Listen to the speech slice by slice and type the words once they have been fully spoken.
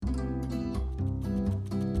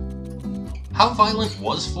How violent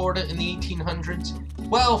was Florida in the 1800s?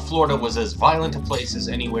 Well, Florida was as violent a place as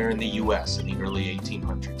anywhere in the US in the early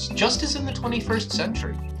 1800s, just as in the 21st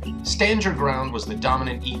century. Stand your ground was the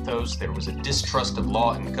dominant ethos. There was a distrust of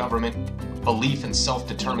law and government, belief in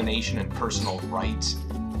self-determination and personal rights,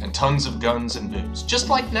 and tons of guns and booze, just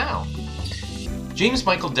like now. James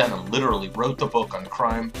Michael Denham literally wrote the book on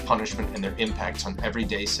crime, punishment, and their impacts on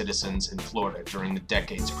everyday citizens in Florida during the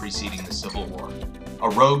decades preceding the Civil War. A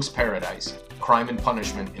Rogue's Paradise, Crime and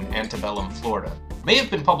Punishment in Antebellum, Florida, may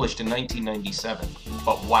have been published in 1997,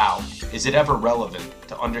 but wow, is it ever relevant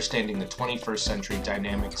to understanding the 21st century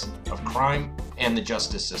dynamics of crime and the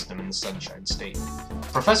justice system in the Sunshine State.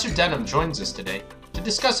 Professor Denham joins us today to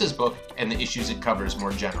discuss his book and the issues it covers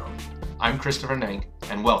more generally. I'm Christopher Nank,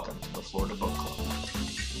 and welcome to the Florida Book Club.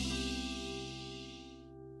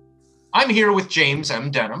 I'm here with James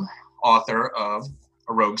M. Denham, author of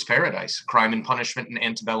A Rogue's Paradise, Crime and Punishment in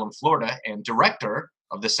Antebellum, Florida, and director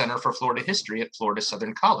of the Center for Florida History at Florida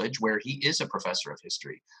Southern College, where he is a professor of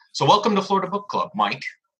history. So welcome to Florida Book Club, Mike.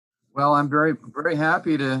 Well, I'm very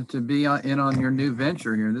happy to be in on your new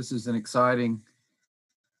venture here. This is an exciting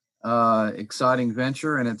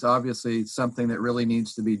venture, and it's obviously something that really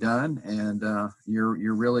needs to be done. And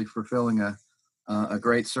you're really fulfilling a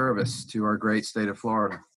great service to our great state of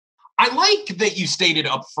Florida. I like that you stated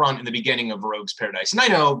up front in the beginning of Rogue's Paradise, and I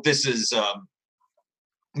know this is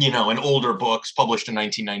an older book published in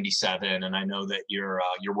 1997, and I know that your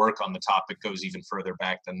work on the topic goes even further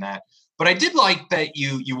back than that. But I did like that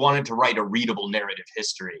you wanted to write a readable narrative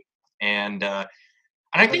history, and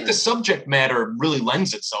I think the subject matter really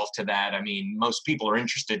lends itself to that. I mean, most people are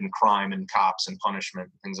interested in crime and cops and punishment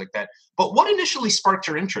and things like that. But what initially sparked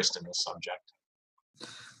your interest in this subject?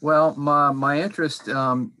 Well, my interest,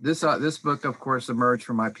 this book, of course, emerged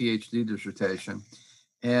from my PhD dissertation,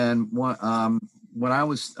 and when I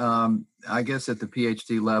was, I guess, at the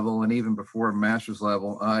PhD level and even before master's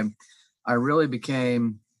level, I really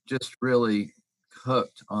became just really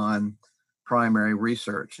hooked on primary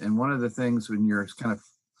research. And one of the things when you're kind of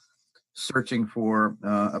searching for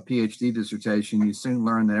a PhD dissertation, you soon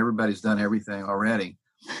learn that everybody's done everything already.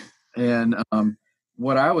 And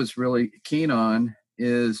what I was really keen on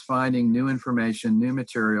is finding new information, new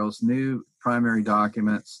materials, new primary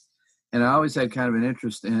documents. And I always had kind of an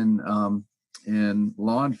interest in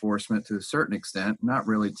law enforcement to a certain extent, not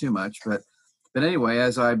really too much, but anyway,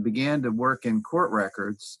 as I began to work in court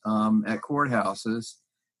records at courthouses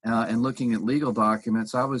and looking at legal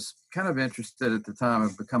documents, I was kind of interested at the time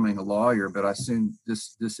of becoming a lawyer, but I soon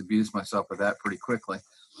disabused myself of that pretty quickly.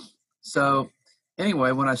 So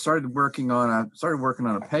anyway, when I started working on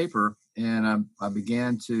a paper, and I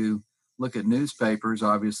began to look at newspapers,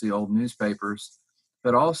 obviously old newspapers,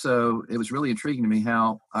 but also it was really intriguing to me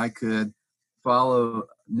how I could follow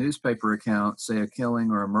newspaper accounts, say a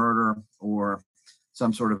killing or a murder or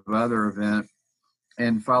some sort of other event,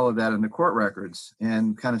 and follow that in the court records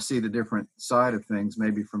and kind of see the different side of things,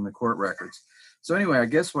 maybe from the court records. So anyway, I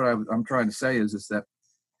guess what I'm trying to say is that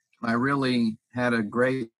I really had a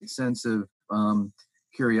great sense of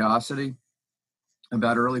curiosity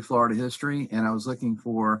about early Florida history, and I was looking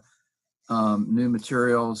for new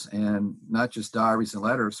materials, and not just diaries and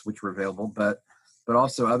letters, which were available, but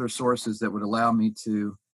also other sources that would allow me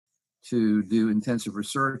to do intensive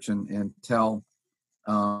research and tell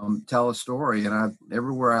a story. And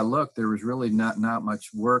everywhere I looked, there was really not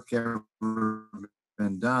much work ever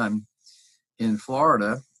been done in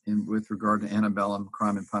Florida with regard to antebellum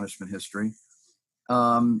crime and punishment history.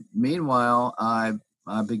 Meanwhile, I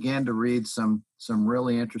began to read some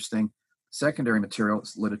really interesting secondary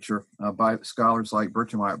materials literature by scholars like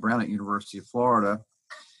Bertrand Wyatt Brown at University of Florida,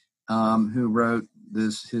 who wrote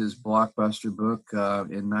his blockbuster book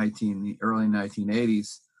in the early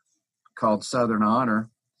 1980s called Southern Honor,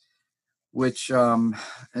 which in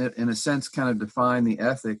a sense kind of defined the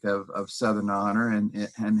ethic of Southern honor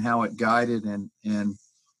and how it guided and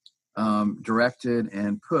directed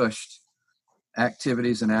and pushed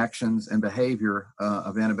activities and actions and behavior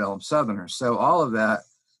of antebellum Southerners. So all of that,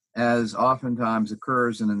 as oftentimes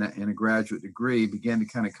occurs in a graduate degree, began to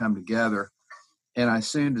kind of come together. And I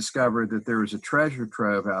soon discovered that there was a treasure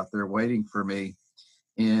trove out there waiting for me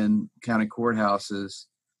in county courthouses,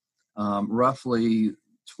 roughly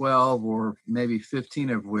 12 or maybe 15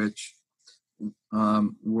 of which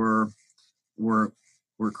were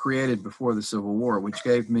created before the Civil War, which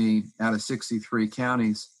gave me, out of 63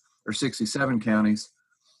 counties or 67 counties,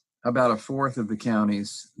 about a fourth of the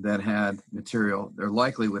counties that had material, or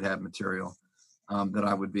likely would have material that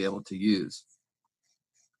I would be able to use.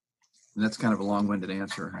 And that's kind of a long-winded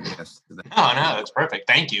answer, I guess. No, that's perfect.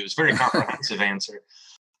 Thank you. It's a very comprehensive answer.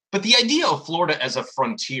 But the idea of Florida as a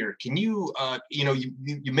frontier, can you,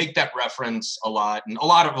 you make that reference a lot, and a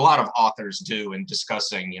lot of authors do in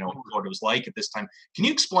discussing, what Florida was like at this time. Can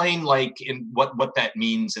you explain, like, in what that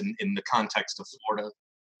means in the context of Florida?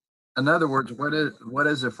 In other words, what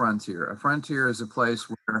is a frontier? A frontier is a place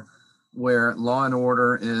where law and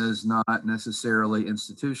order is not necessarily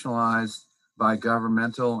institutionalized by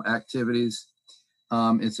governmental activities.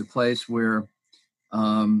 It's a place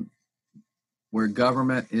um, where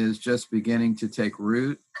government is just beginning to take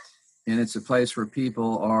root, and it's a place where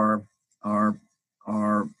people are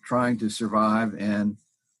trying to survive and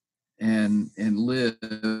live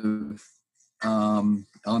on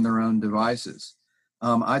their own devices.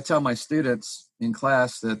 I tell my students in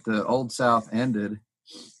class that the Old South ended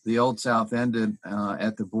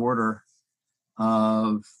at the border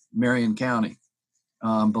of Marion County.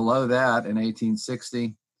 Below that, in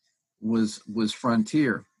 1860, was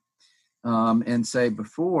frontier. And say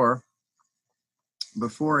before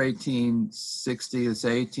 1860, let's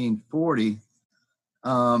say 1840,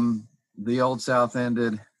 the Old South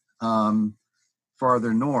ended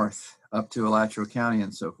farther north up to Alachua County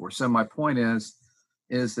and so forth. So my point is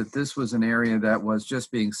that this was an area that was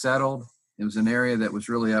just being settled. It was an area that was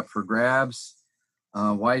really up for grabs.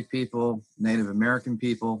 White people, Native American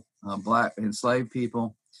people, black enslaved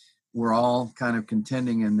people were all kind of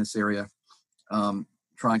contending in this area,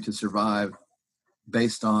 trying to survive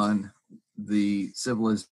based on the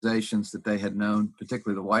civilizations that they had known,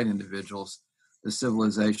 particularly the white individuals, the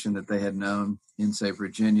civilization that they had known in, say,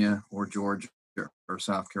 Virginia or Georgia or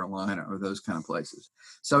South Carolina or those kind of places.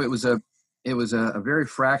 So it was a very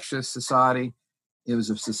fractious society. It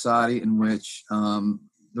was a society in which the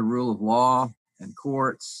rule of law and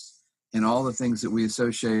courts and all the things that we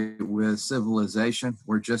associate with civilization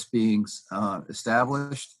were just being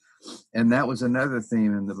established. And that was another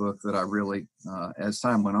theme in the book that I really, as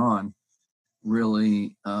time went on,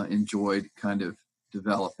 really enjoyed kind of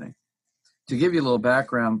developing. To give you a little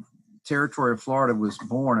background, Territory of Florida was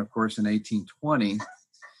born, of course, in 1820.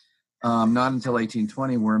 Not until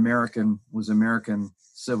 1820 were American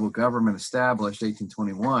civil government established,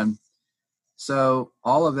 1821. So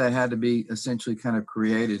all of that had to be essentially kind of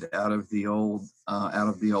created out of the old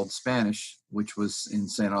Spanish, which was in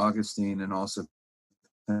St. Augustine and also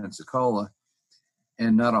Pensacola,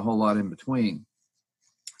 and not a whole lot in between.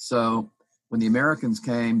 So when the Americans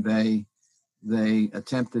came, they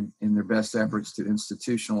attempted in their best efforts to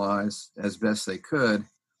institutionalize as best they could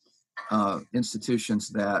institutions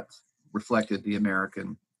that reflected the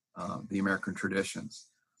American traditions.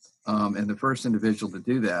 And the first individual to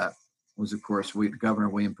do that was, of course, Governor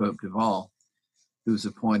William Pope Duvall, who was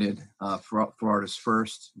appointed Florida's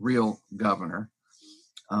first real governor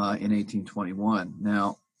in 1821.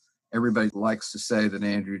 Now, everybody likes to say that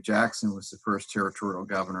Andrew Jackson was the first territorial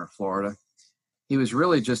governor of Florida. He was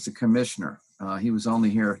really just a commissioner. He was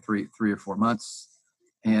only here three or 4 months,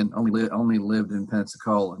 and only lived in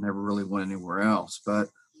Pensacola, never really went anywhere else. But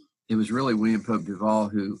it was really William Pope Duvall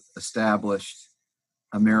who established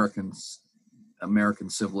American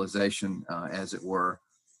civilization, as it were,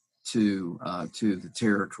 to the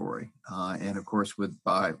territory. And of course,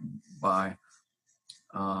 by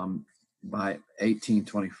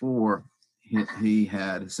 1824, he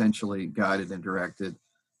had essentially guided and directed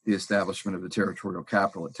the establishment of the territorial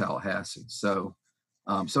capital at Tallahassee. So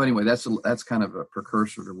anyway, that's kind of a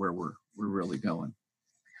precursor to where we're really going.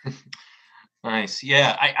 Nice.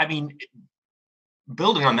 Yeah. I mean,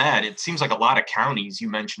 building on that, it seems like a lot of counties you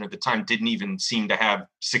mentioned at the time didn't even seem to have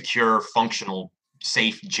secure, functional,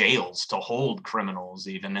 safe jails to hold criminals,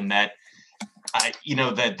 even, and that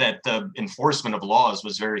that the enforcement of laws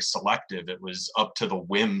was very selective. It was up to the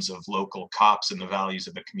whims of local cops and the values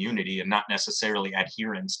of the community, and not necessarily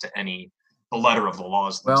adherence to the letter of the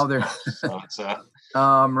laws. Well,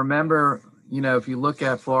 remember, if you look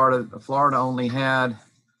at Florida only had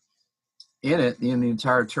in the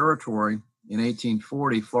entire territory in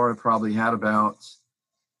 1840, Florida probably had about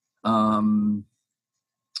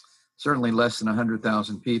certainly less than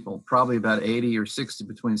 100,000 people, probably about 80 or 60,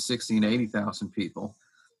 between 60 and 80,000 people.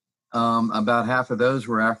 About half of those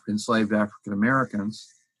were enslaved African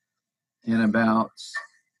Americans, and about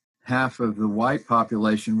half of the white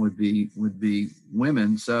population would be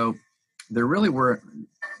women. So there really were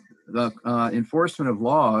the enforcement of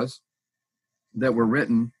laws that were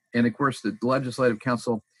written, and of course the Legislative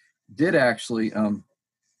Council did actually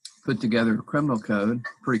put together a criminal code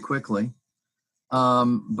pretty quickly.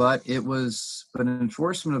 But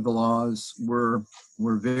enforcement of the laws were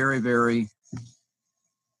very, very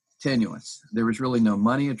tenuous. There was really no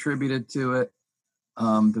money attributed to it.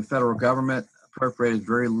 The federal government appropriated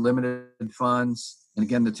very limited funds. And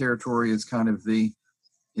again, the territory is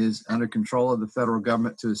is under control of the federal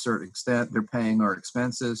government to a certain extent. They're paying our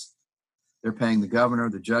expenses. They're paying the governor,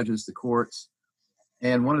 the judges, the courts.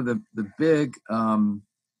 And one of the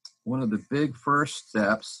big first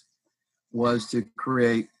steps was to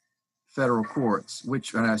create federal courts,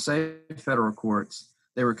 which, when I say federal courts,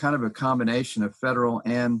 they were kind of a combination of federal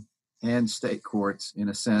and state courts in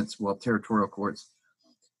a sense, well, territorial courts,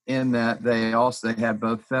 in that they had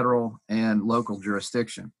both federal and local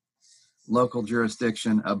jurisdiction. Local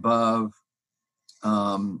jurisdiction above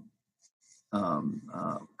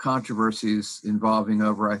controversies involving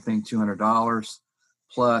over, I think, $200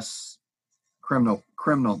 plus criminal.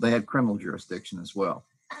 They had criminal jurisdiction as well.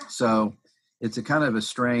 So it's a kind of a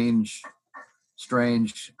strange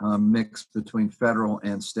mix between federal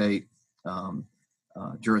and state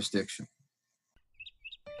jurisdiction.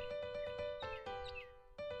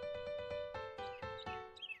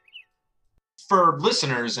 For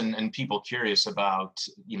listeners and people curious about,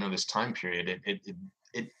 this time period,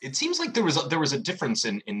 it seems like there was a difference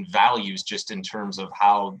in values, just in terms of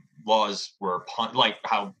how laws were like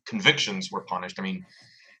how convictions were punished. I mean,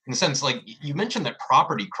 in the sense, like you mentioned, that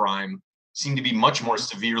property crime seemed to be much more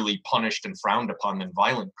severely punished and frowned upon than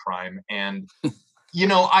violent crime. And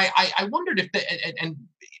I wondered if and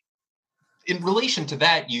in relation to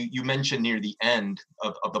that, you mentioned near the end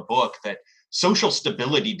of the book that social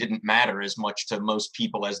stability didn't matter as much to most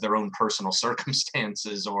people as their own personal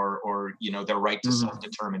circumstances or their right to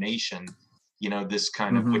self-determination. This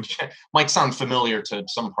kind of, which might sound familiar to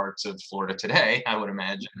some parts of Florida today, I would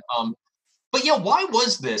imagine. But yeah, why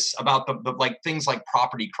was this about the like things like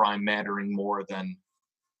property crime mattering more than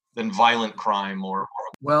violent crime or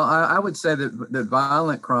Well, I would say that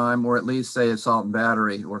violent crime, or at least say assault and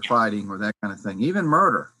battery or fighting or that kind of thing, even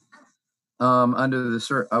murder,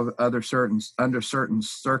 under certain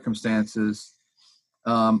circumstances,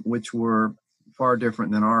 which were far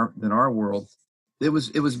different than our world. It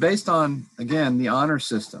was based on, again, the honor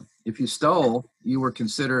system. If you stole, you were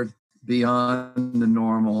considered beyond the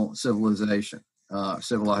normal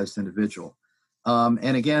civilized individual.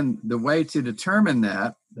 And again, the way to determine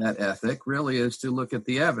that ethic really is to look at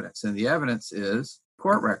the evidence. And the evidence is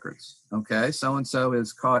court records. Okay, so-and-so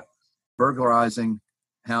is caught burglarizing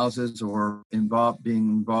houses or being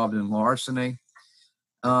involved in larceny.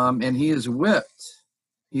 And he is whipped.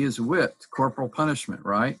 Corporal punishment,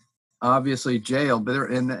 right? Obviously jail, but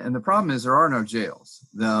and the problem is there are no jails.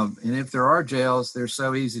 And if there are jails, they're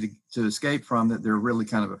so easy to escape from that they're really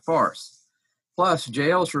kind of a farce. Plus,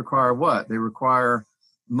 jails require what? They require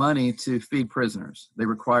money to feed prisoners. They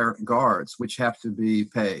require guards, which have to be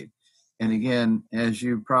paid. And again, as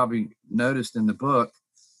you probably noticed in the book,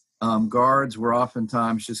 guards were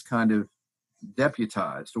oftentimes just kind of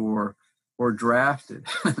deputized or drafted.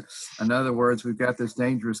 In other words, we've got this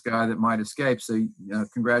dangerous guy that might escape. So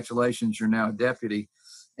congratulations, you're now a deputy,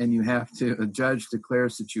 and a judge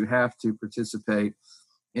declares that you have to participate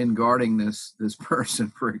in guarding this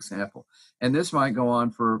person, for example. And this might go on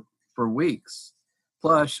for weeks.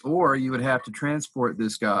 Plus, or you would have to transport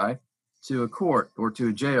this guy to a court or to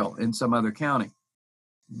a jail in some other county.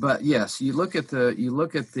 But yes, you look at the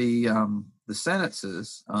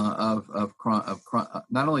sentences of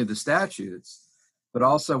not only the statutes, but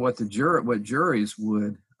also what juries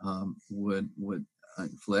would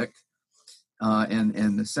inflict,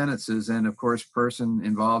 and the sentences, and of course, person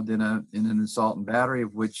involved in an assault and battery,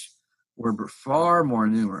 of which were far more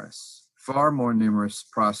numerous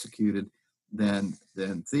prosecuted than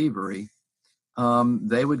thievery.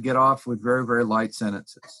 They would get off with very, very light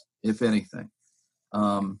sentences, if anything.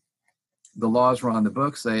 The laws were on the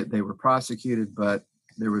books. They were prosecuted, but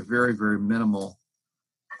there were very, very minimal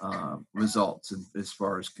results as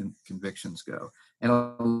far as convictions go. And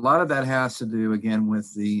a lot of that has to do, again,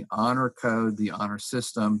 with the honor code, the honor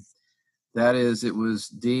system. That is, it was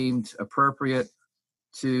deemed appropriate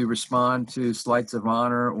to respond to slights of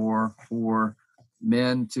honor or for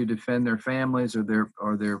men to defend their families or their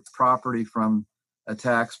property from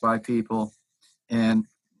attacks by people. And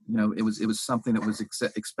it was something that was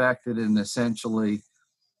expected and essentially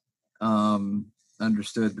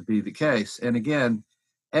understood to be the case. And again,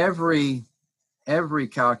 every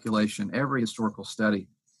calculation, every historical study,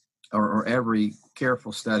 or every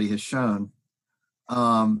careful study has shown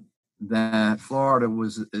that Florida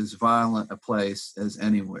was as violent a place as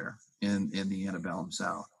anywhere in the antebellum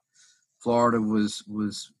South. Florida was,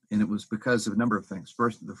 and it was because of a number of things.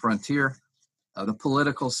 First, the frontier, the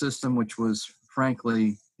political system, which was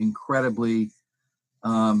frankly incredibly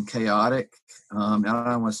chaotic. I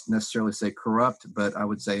don't want to necessarily say corrupt, but I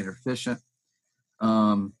would say inefficient.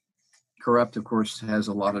 corrupt, of course, has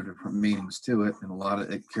a lot of different meanings to it, and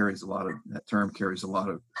that term carries a lot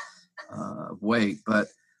of weight. But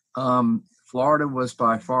Florida was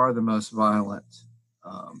by far the most violent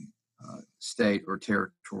state or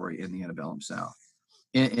territory in the antebellum South,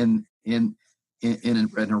 in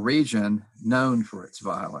a region known for its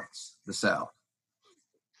violence, the South.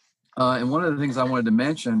 And one of the things I wanted to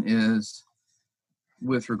mention is,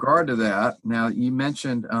 with regard to that, now you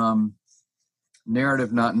mentioned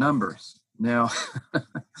narrative, not numbers. Now,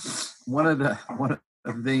 one of the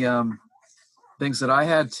things that I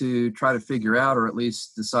had to try to figure out, or at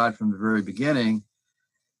least decide from the very beginning,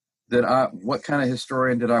 what kind of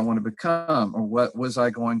historian did I want to become, or what was I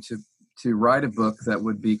going to write a book that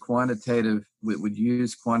would be quantitative, would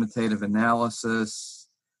use quantitative analysis,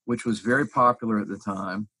 which was very popular at the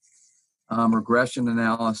time, regression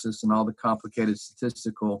analysis and all the complicated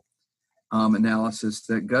statistical analysis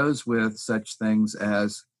that goes with such things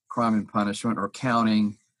as crime and punishment, or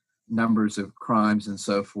counting numbers of crimes and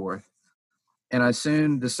so forth. And I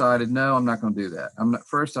soon decided, no, I'm not going to do that. I'm not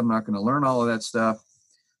going to learn all of that stuff.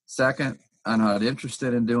 Second, I'm not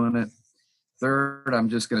interested in doing it. Third, I'm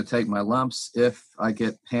just going to take my lumps if I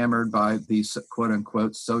get hammered by these quote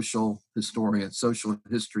unquote social history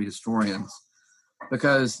historians,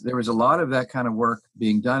 because there was a lot of that kind of work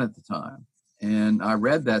being done at the time. And I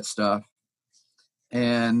read that stuff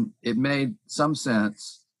and it made some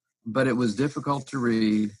sense, but it was difficult to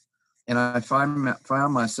read. And I found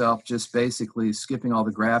myself just basically skipping all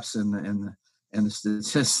the graphs and the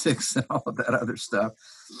statistics and all of that other stuff,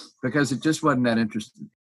 because it just wasn't that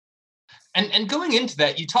interesting. And going into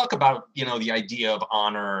that, you talk about, the idea of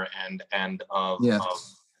honor and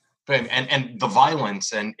the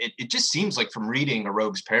violence, and it just seems like, from reading A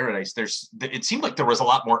Rogue's Paradise, it seemed like there was a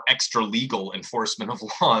lot more extra legal enforcement of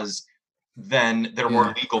laws than there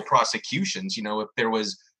were legal prosecutions. If there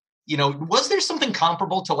was, was there something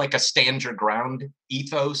comparable to like a stand your ground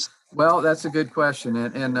ethos? Well, that's a good question,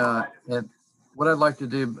 and what I'd like to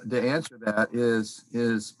do to answer that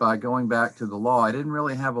is by going back to the law. I didn't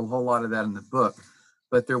really have a whole lot of that in the book,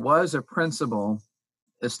 but there was a principle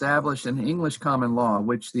established in English common law,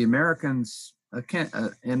 which the Americans,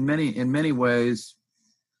 in many ways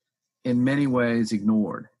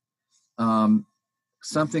ignored.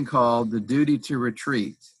 Something called the duty to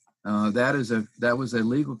retreat. That was a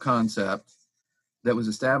legal concept that was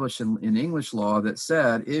established in English law that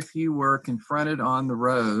said, if you were confronted on the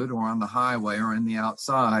road or on the highway or in the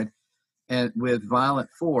outside and with violent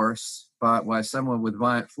force, by someone with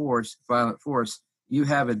violent force, you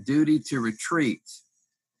have a duty to retreat.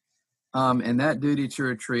 And that duty to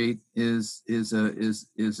retreat is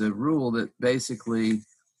a rule that basically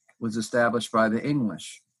was established by the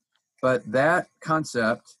English. But that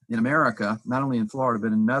concept in America, not only in Florida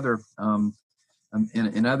but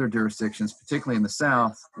in other jurisdictions, particularly in the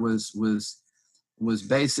South, was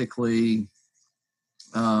basically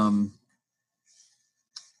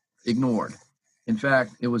ignored. In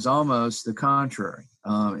fact, it was almost the contrary,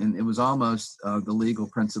 and it was almost the legal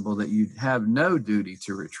principle that you have no duty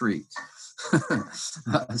to retreat.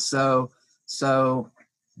 So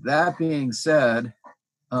that being said,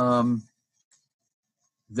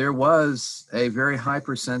 there was a very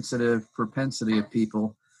hypersensitive propensity of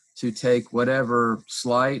people to take whatever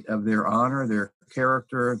slight of their honor, their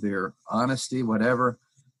character, their honesty, whatever,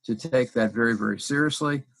 to take that very, very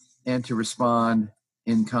seriously and to respond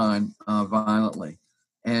in kind violently.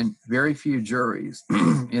 And very few juries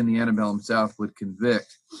in the antebellum South would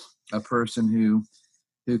convict a person who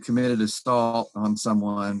committed assault on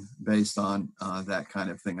someone based on that kind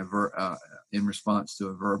of thing, in response to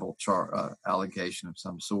a verbal allegation of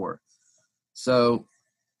some sort. So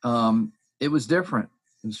it was different.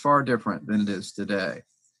 It was far different than it is today.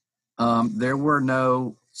 There were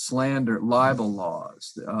no libel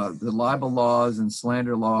laws. The libel laws and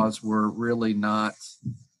slander laws were really not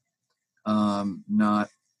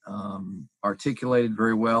articulated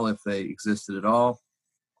very well, if they existed at all.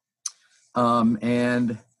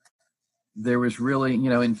 And there was really,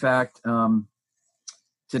 in fact,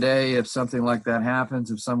 today, if something like that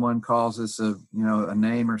happens, if someone calls us a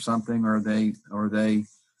name or something, or they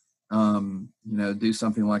do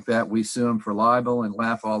something like that, we sue them for libel and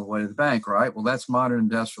laugh all the way to the bank, right? Well, that's modern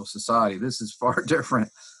industrial society. This is far different.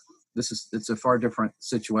 It's a far different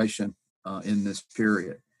situation in this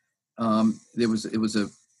period. It was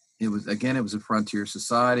a frontier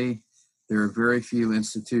society. There are very few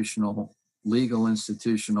legal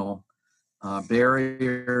institutional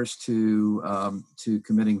barriers to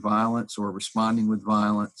committing violence or responding with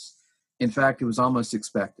violence. In fact, it was almost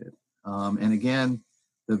expected. And again,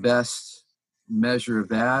 the best measure of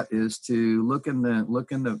that is to look in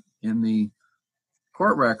the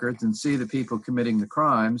court records and see the people committing the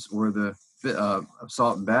crimes or the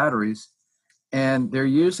assault and batteries, and they're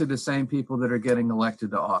usually the same people that are getting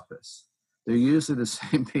elected to office. They're usually the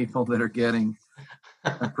same people that are getting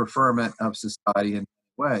a preferment of society in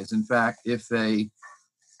ways. In fact, if they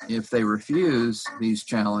refuse these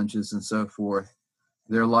challenges and so forth,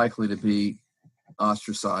 they're likely to be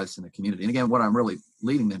ostracized in the community. And again, what I'm really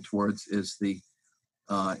leading them towards is the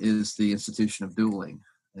institution of dueling,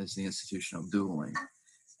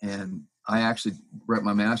 And I actually wrote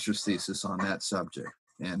my master's thesis on that subject,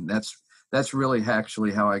 and that's really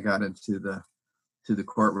actually how I got into the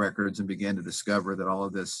court records and began to discover that all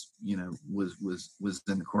of this, was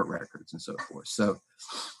in the court records and so forth.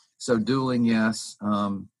 So dueling, yes,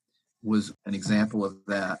 was an example of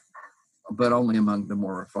that, but only among the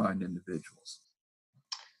more refined individuals.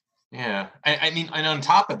 Yeah, I mean, and on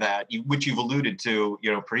top of that, which you've alluded to,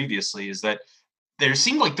 previously, is that there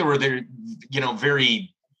seemed like there were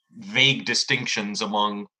very vague distinctions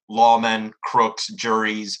among lawmen, crooks,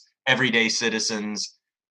 juries, everyday citizens,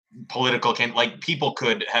 political like people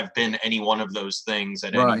could have been any one of those things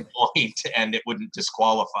at any point, and it wouldn't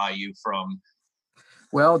disqualify you from.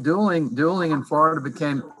 Well, dueling in Florida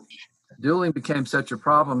became such a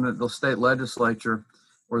problem that the state legislature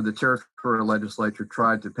or the territorial legislature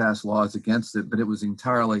tried to pass laws against it, but they were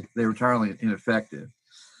entirely ineffective.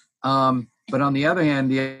 But on the other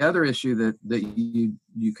hand, the other issue that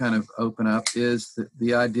you kind of open up is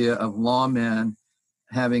the idea of lawmen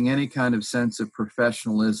having any kind of sense of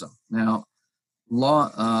professionalism. Now,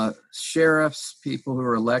 sheriffs, people who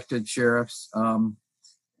are elected sheriffs,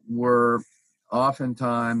 were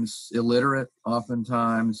oftentimes illiterate,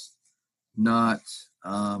 oftentimes not,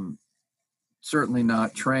 certainly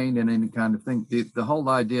not trained in any kind of thing. The whole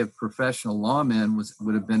idea of professional lawmen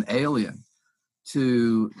would have been alien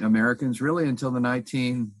to Americans really until the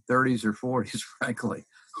 1930s or 40s, frankly.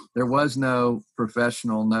 There was no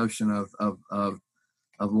professional notion of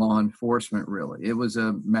law enforcement, really. It was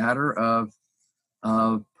a matter of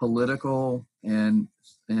political and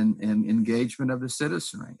engagement of the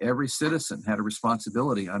citizenry. Every citizen had a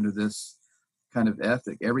responsibility under this kind of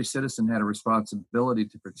ethic. Every citizen had a responsibility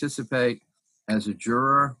to participate as a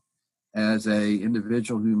juror, as a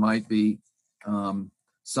individual who might be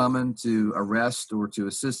summoned to arrest or to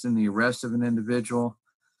assist in the arrest of an individual,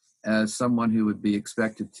 as someone who would be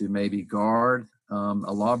expected to maybe guard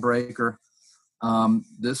a lawbreaker.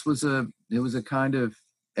 It was a kind of,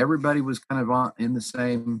 everybody was kind of in the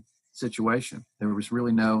same situation. There was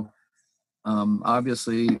really no,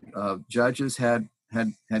 obviously, judges had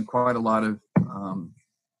quite a lot of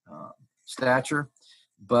stature,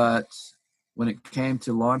 but when it came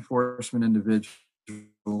to law enforcement individuals,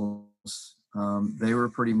 they were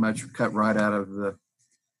pretty much cut right out of the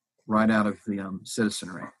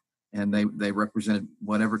citizenry, and they represented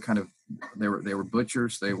whatever kind of, they were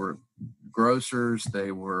butchers, they were grocers,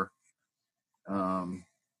 they were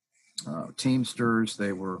teamsters,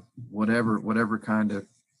 they were whatever kind of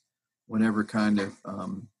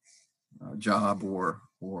job or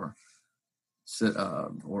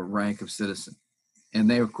rank of citizen, and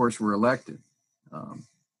they of course were elected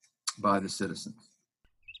by the citizens.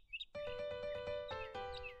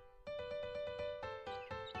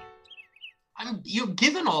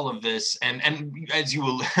 Given all of this, and as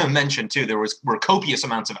you mentioned too, there were copious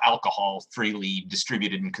amounts of alcohol freely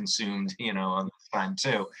distributed and consumed, on this time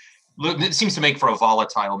too. It seems to make for a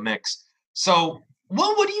volatile mix. So,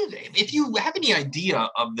 what do you, if you have any idea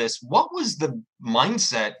of this, what was the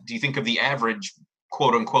mindset, do you think, of the average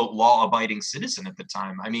quote unquote law-abiding citizen at the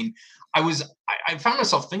time? I mean, I found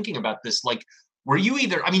myself thinking about this, like, were you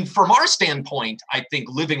either, I mean, from our standpoint, I think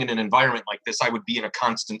living in an environment like this, I would be in a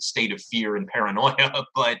constant state of fear and paranoia.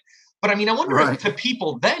 But I mean, I wonder if to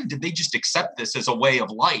people then, did they just accept this as a way of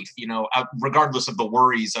life, regardless of the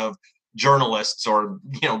worries of journalists or,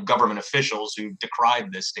 government officials who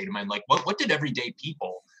decried this state of mind? Like, what did everyday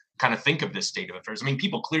people kind of think of this state of affairs? I mean,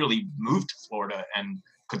 people clearly moved to Florida and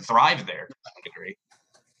could thrive there to some degree.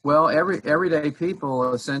 Well, everyday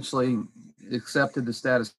people essentially accepted the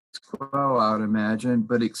status quo, I would imagine,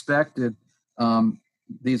 but expected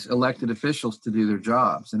these elected officials to do their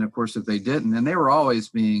jobs. And of course, if they didn't, and they were always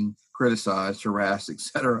being criticized, harassed, et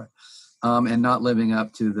cetera, and not living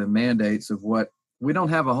up to the mandates of what, we don't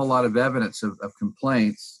have a whole lot of evidence of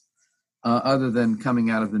complaints other than coming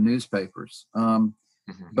out of the newspapers.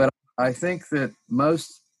 But I think that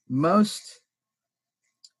most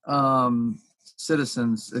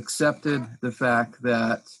citizens accepted the fact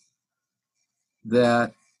that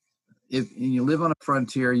if you live on a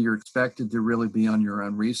frontier, you're expected to really be on your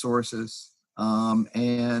own resources.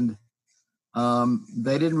 And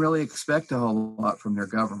they didn't really expect a whole lot from their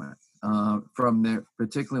government,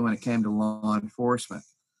 particularly when it came to law enforcement.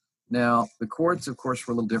 Now, the courts, of course,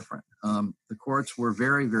 were a little different. The courts were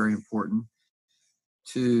very, very important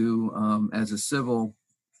to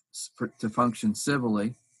to function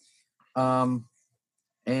civilly. But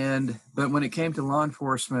when it came to law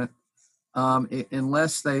enforcement,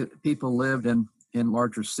 unless people lived in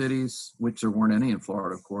larger cities, which there weren't any in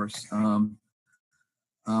Florida, of course,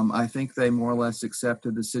 I think they more or less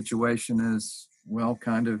accepted the situation as, well,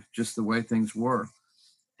 kind of just the way things were.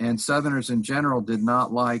 And Southerners in general did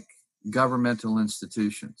not like governmental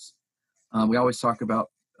institutions. We always talk about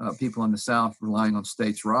people in the South relying on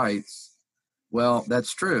states' rights. Well,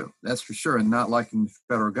 that's true. That's for sure, and not liking the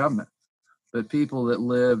federal government. But people that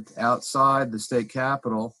lived outside the state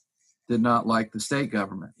capital did not like the state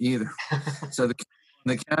government either. So the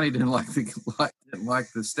county didn't like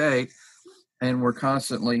the state, and were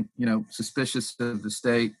constantly, suspicious of the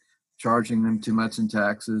state, charging them too much in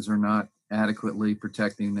taxes or not adequately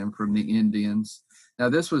protecting them from the Indians. Now,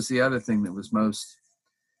 this was the other thing that was most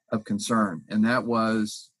of concern, and that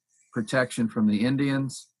was protection from the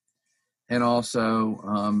Indians, and also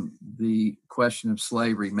the question of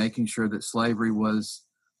slavery, making sure that slavery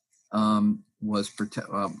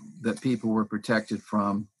that people were protected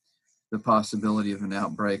from the possibility of an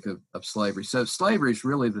outbreak of slavery. So slavery is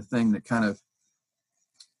really the thing that kind of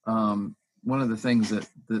one of the things that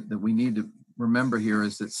we need to remember here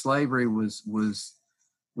is that slavery was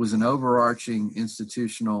an overarching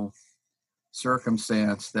institutional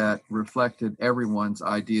circumstance that reflected everyone's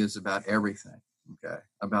ideas about everything. Okay,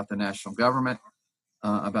 about the national government,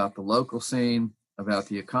 about the local scene, about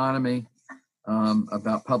the economy,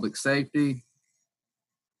 about public safety.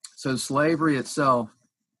 So slavery itself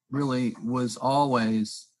really was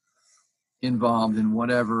always involved in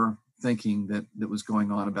whatever thinking that was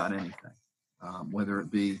going on about anything, whether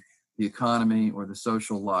it be the economy or the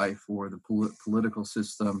social life or the political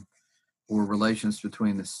system or relations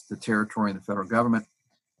between the territory and the federal government,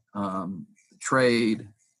 trade,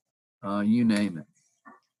 you name it.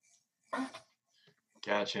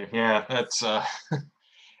 Gotcha. Yeah, that's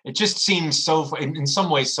it just seems so, in some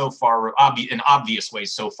ways, so far, in obvious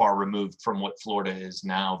ways, so far removed from what Florida is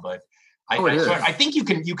now. But I think you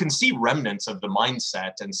can see remnants of the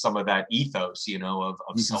mindset and some of that ethos, of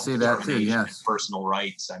self-determination, yes, and personal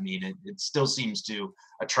rights. I mean, it still seems to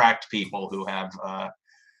attract people who have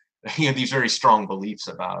these very strong beliefs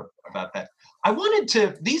about that. I wanted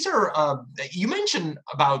to. These are you mentioned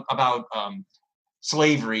about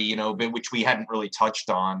slavery, which we hadn't really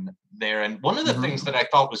touched on there. And one of the things that I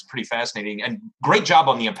thought was pretty fascinating, and great job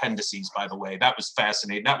on the appendices, by the way, that was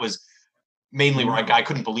fascinating. That was mainly where I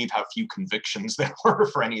couldn't believe how few convictions there were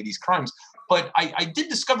for any of these crimes. But I did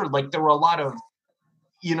discover, like, there were a lot of,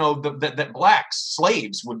 that blacks,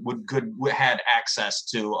 slaves had access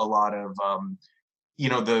to a lot of,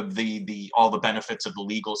 all the benefits of the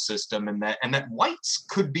legal system, and that whites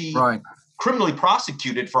could be criminally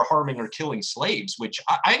prosecuted for harming or killing slaves, which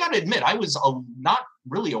I got to admit, I was not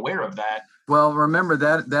really aware of that. Well, remember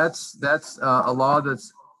that's a law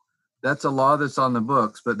that's on the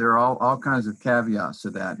books, but there are all kinds of caveats to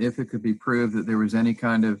that. If it could be proved that there was any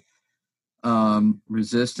kind of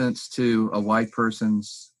resistance to a white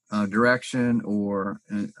person's direction, or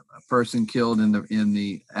a person killed in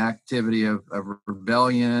the activity of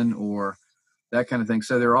rebellion or that kind of thing.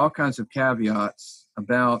 So there are all kinds of caveats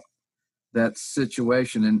about that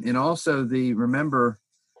situation. And also remember,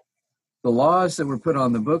 the laws that were put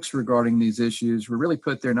on the books regarding these issues were really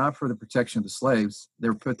put there not for the protection of the slaves. They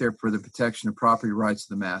were put there for the protection of property rights of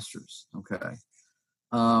the masters. Okay.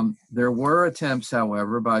 There were attempts,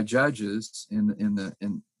 however, by judges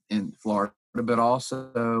in Florida, but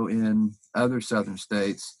also in other southern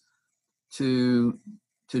states, to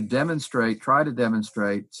try to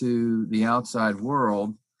demonstrate to the outside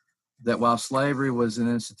world that while slavery was an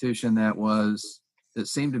institution that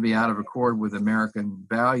seemed to be out of accord with American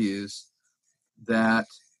values, that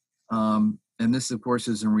and this, of course,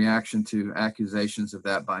 is in reaction to accusations of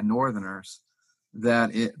that by Northerners,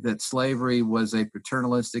 that slavery was a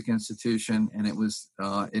paternalistic institution, and it was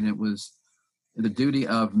the duty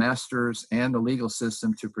of masters and the legal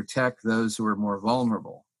system to protect those who are more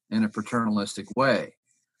vulnerable in a paternalistic way.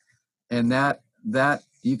 And that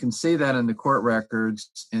you can see that in the court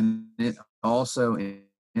records, and it also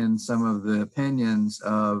in some of the opinions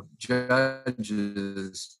of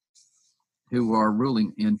judges who are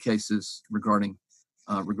ruling in cases regarding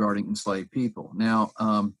enslaved people. Now,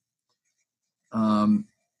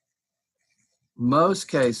 most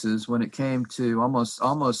cases, when it came to almost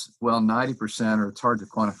 90%, or it's hard to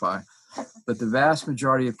quantify, but the vast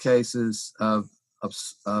majority of cases of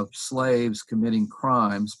slaves committing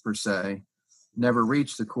crimes per se never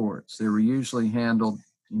reached the courts. They were usually handled,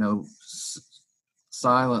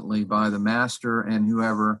 silently by the master and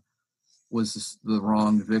whoever was the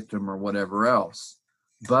wronged victim or whatever else.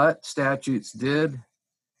 But statutes did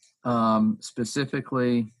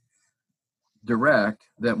specifically direct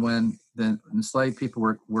that when the enslaved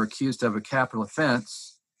people were accused of a capital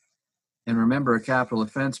offense, and remember, a capital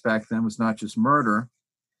offense back then was not just murder,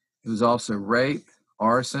 it was also rape,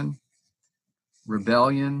 arson,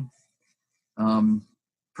 rebellion,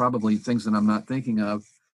 probably things that I'm not thinking of,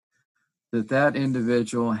 that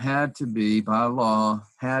individual had to be, by law,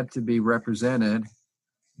 had to be represented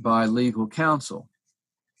by legal counsel.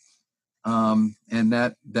 And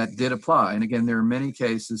that did apply. And again, there are many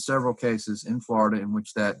cases, several cases in Florida in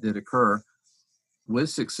which that did occur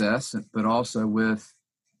with success, but also with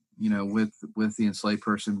the enslaved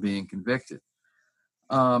person being convicted.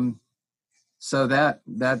 So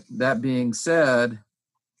that being said,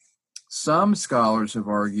 some scholars have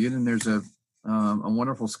argued, and there's a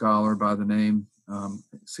wonderful scholar by the name,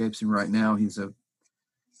 escapes me right now, he's a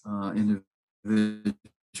individual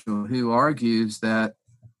who argues that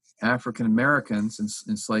African Americans and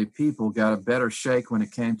enslaved people got a better shake when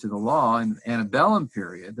it came to the law in the antebellum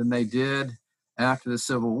period than they did after the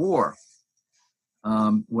Civil War.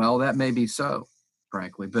 Well, that may be so,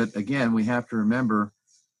 frankly, but again, we have to remember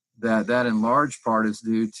that in large part is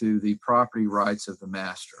due to the property rights of the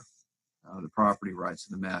master,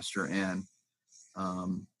 and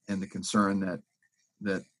the concern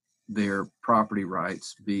that their property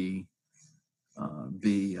rights be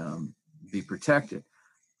protected.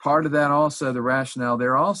 Part of that also, the rationale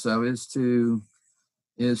there also is to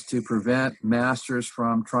prevent masters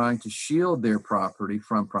from trying to shield their property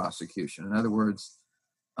from prosecution. In other words,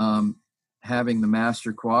 having the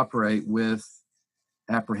master cooperate with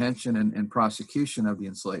apprehension and prosecution of the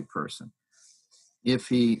enslaved person. If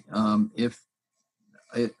the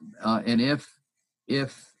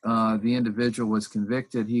individual was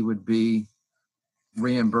convicted, he would be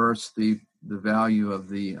reimbursed the value of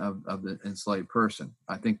the enslaved person.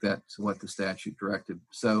 I think that's what the statute directed.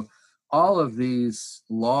 So all of these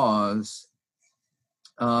laws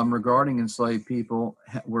regarding enslaved people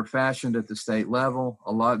were fashioned at the state level.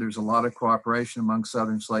 There's a lot of cooperation among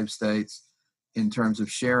Southern slave states in terms of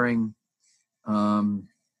sharing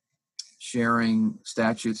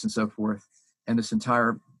statutes and so forth. And this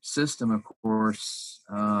entire system, of course,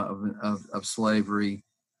 of slavery,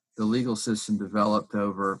 the legal system developed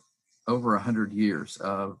over 100 years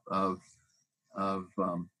of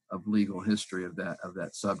legal history of that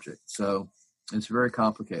subject. So it's very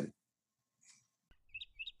complicated.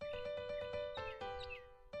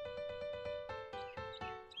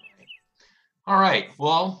 All right.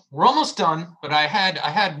 Well, we're almost done, but I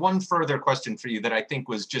had one further question for you that I think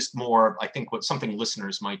was just more, I think what something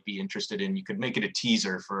listeners might be interested in. You could make it a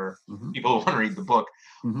teaser for people who want to read the book.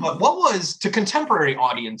 But what was, to contemporary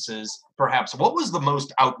audiences, perhaps, what was the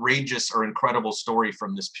most outrageous or incredible story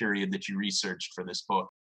from this period that you researched for this book?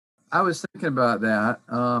 I was thinking about that.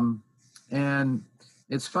 And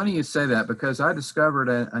it's funny you say that, because I discovered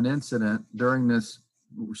an incident during this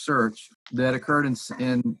research that occurred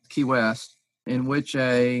in Key West, in which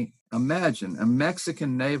imagine a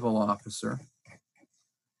Mexican naval officer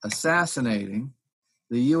assassinating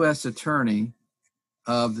the U.S. attorney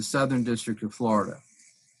of the Southern District of Florida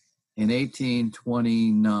in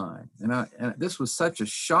 1829. And this was such a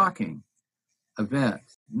shocking event,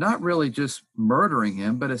 not really just murdering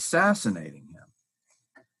him, but assassinating him.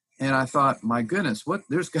 And I thought, my goodness,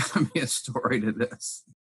 there's got to be a story to this.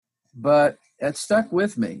 But it stuck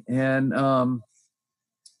with me. And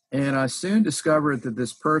I soon discovered that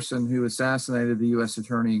this person who assassinated the U.S.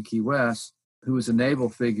 attorney in Key West, who was a naval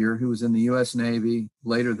figure, who was in the U.S. Navy,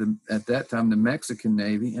 later at that time the Mexican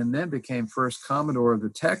Navy, and then became first Commodore of the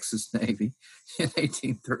Texas Navy in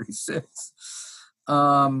 1836.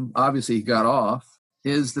 Obviously, he got off.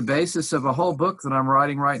 Is the basis of a whole book that I'm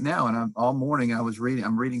writing right now, and all morning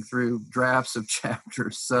I'm reading through drafts of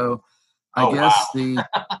chapters. So I guess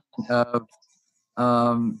wow.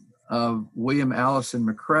 Of William Allison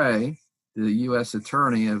McCrae, the U.S.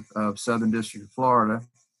 Attorney of Southern District of Florida,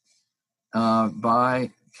 by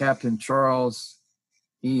Captain Charles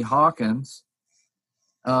E. Hawkins,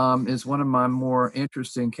 is one of my more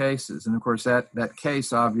interesting cases. And of course, that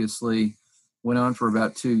case obviously went on for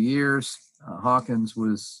about 2 years. Hawkins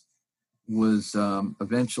was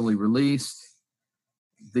eventually released.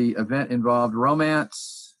 The event involved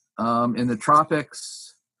romance in the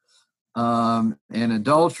tropics, and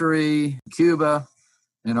adultery, Cuba,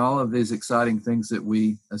 and all of these exciting things that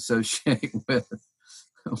we associate with,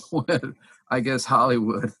 I guess,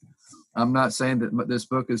 Hollywood. I'm not saying that this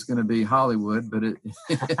book is going to be Hollywood, but it's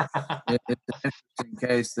an interesting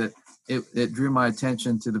case that it drew my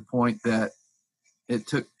attention to the point that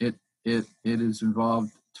it has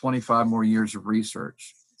involved 25 more years of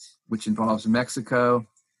research, which involves Mexico,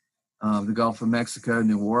 the Gulf of Mexico,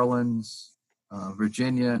 New Orleans,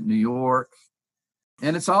 Virginia, New York.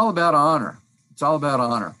 And it's all about honor. It's all about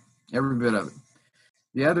honor, every bit of it.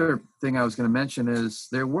 The other thing I was going to mention is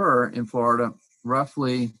there were in Florida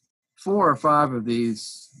roughly 4 or 5 of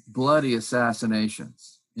these bloody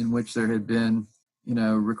assassinations in which there had been,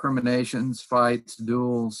 recriminations, fights,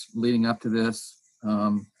 duels leading up to this,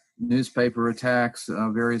 newspaper attacks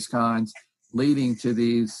of various kinds, leading to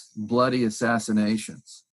these bloody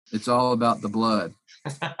assassinations. It's all about the blood.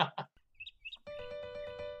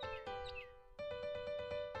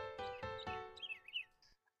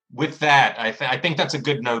 With that, I think that's a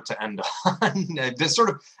good note to end on. This sort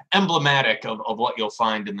of emblematic of what you'll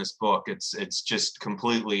find in this book. It's just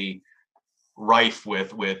completely rife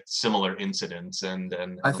with similar incidents, and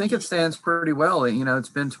I think it stands pretty well. It's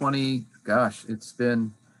been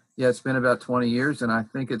it's been about 20 years, and I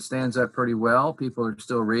think it stands up pretty well. People are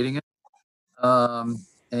still reading it,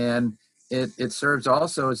 and it serves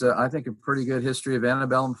also as I think a pretty good history of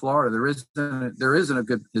antebellum Florida. There isn't a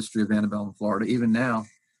good history of antebellum Florida even now.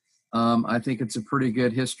 I think it's a pretty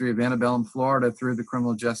good history of antebellum Florida through the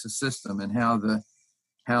criminal justice system and how the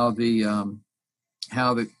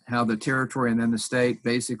territory and then the state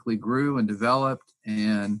basically grew and developed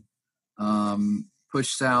and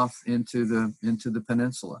pushed south into the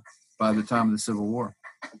peninsula by the time of the Civil War.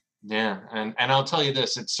 Yeah, and I'll tell you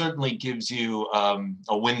this, it certainly gives you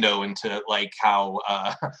a window into like how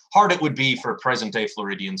hard it would be for present day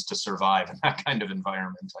Floridians to survive in that kind of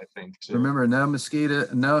environment, I think. Too. Remember, no mosquito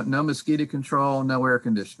control, no air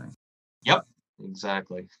conditioning. Yep,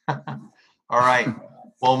 exactly. All right.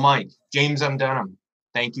 Well, Mike, James M. Denham,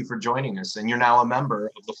 thank you for joining us, and you're now a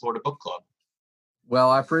member of the Florida Book Club.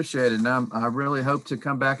 Well, I appreciate it, and I really hope to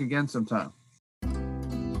come back again sometime.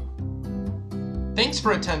 Thanks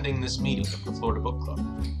for attending this meeting of the Florida Book Club.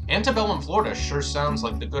 Antebellum Florida sure sounds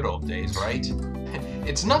like the good old days, right?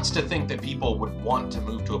 It's nuts to think that people would want to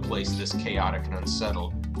move to a place this chaotic and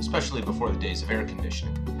unsettled, especially before the days of air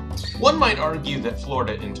conditioning. One might argue that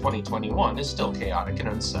Florida in 2021 is still chaotic and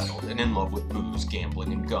unsettled and in love with booze,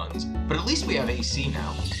 gambling, and guns, but at least we have AC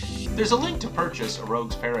now. There's a link to purchase A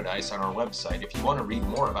Rogue's Paradise on our website if you want to read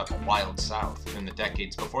more about the Wild South in the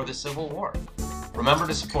decades before the Civil War. Remember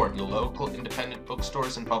to support your local independent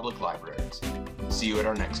bookstores and public libraries. See you at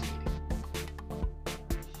our next meeting.